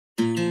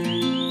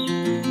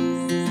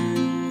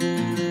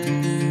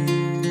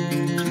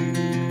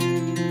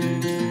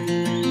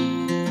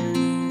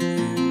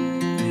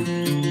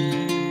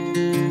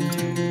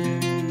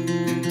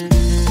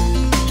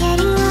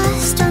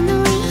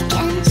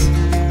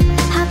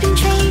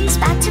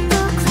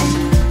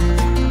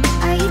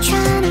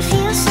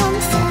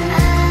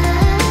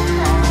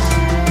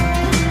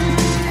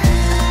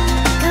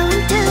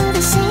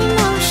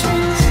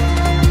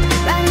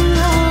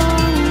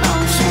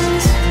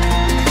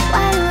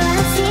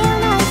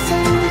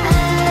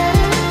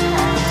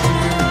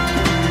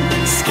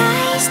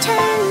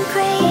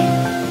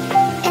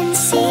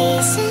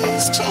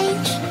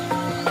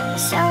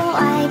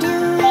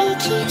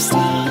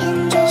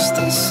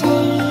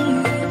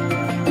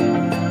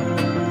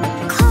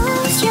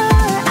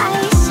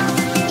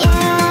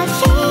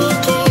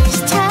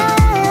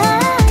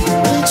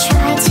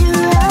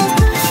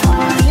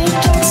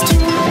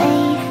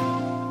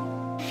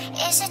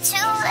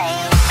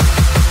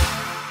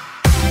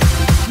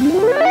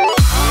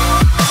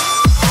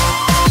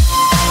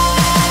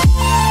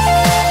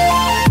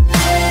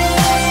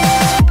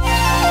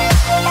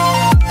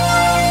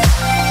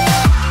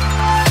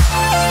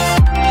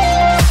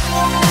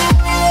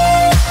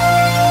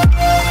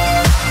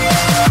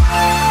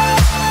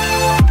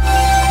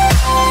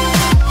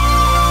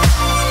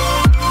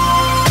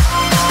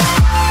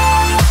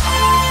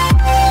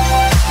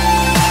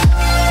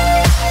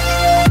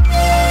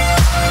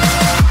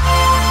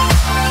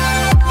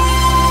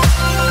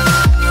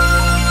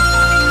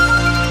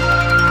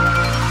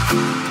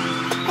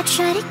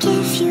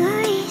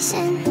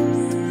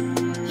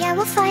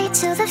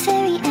the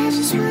very end.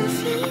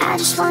 I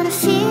just wanna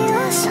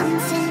feel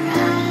something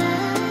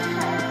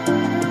right.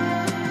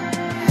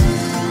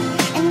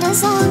 And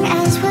as long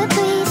as we're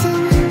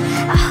breathing,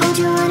 I hold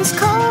you when it's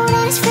cold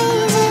and it's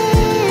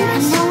freezing. I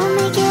know we'll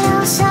make it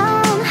out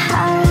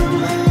somehow.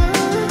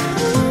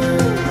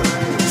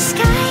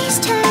 Skies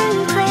turn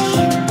gray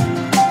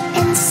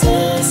and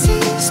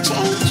seasons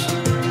change.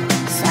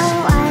 So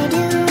why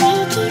do we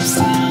keep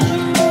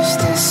staying just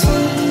the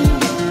same?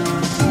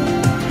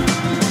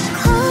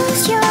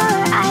 Close your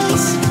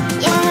eyes,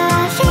 yeah,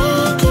 I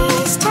think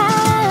it's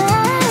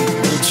time.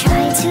 We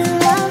try to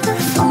love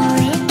before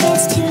it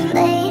gets too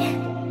late.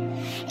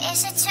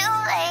 Is it too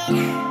late?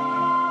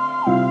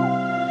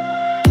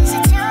 Is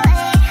it too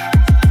late?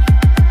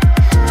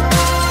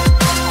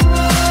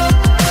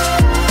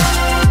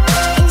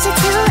 Is it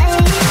too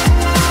late?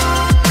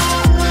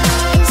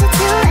 Is it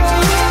too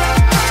late?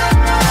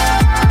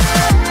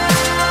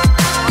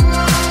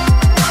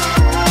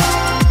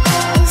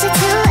 Is it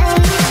too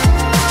late?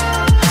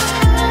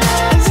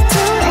 Is it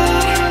too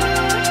late?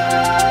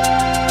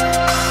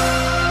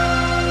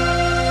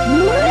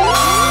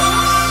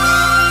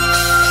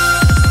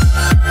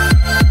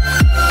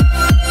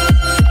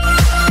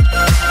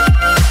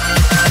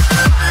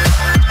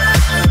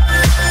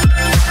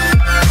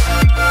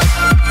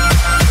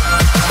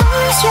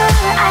 Close your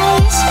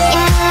eyes,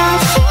 yeah, I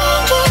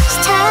think it's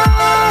time.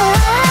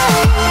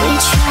 We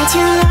try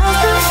to love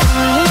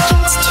before it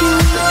gets too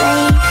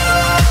late.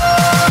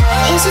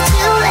 Is it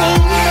too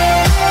late?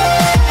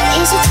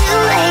 Is it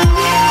too late?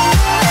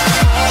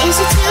 Is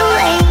it too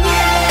late?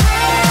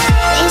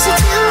 Is it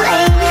too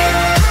late?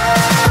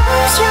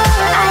 Close your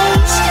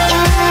eyes,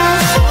 yeah,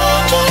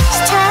 I think it's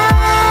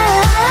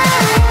time.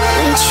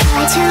 We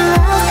try to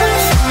love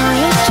before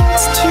it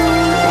gets too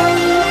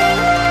late.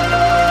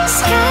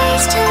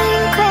 Skies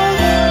turn gray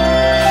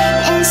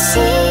and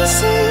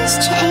seasons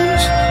change.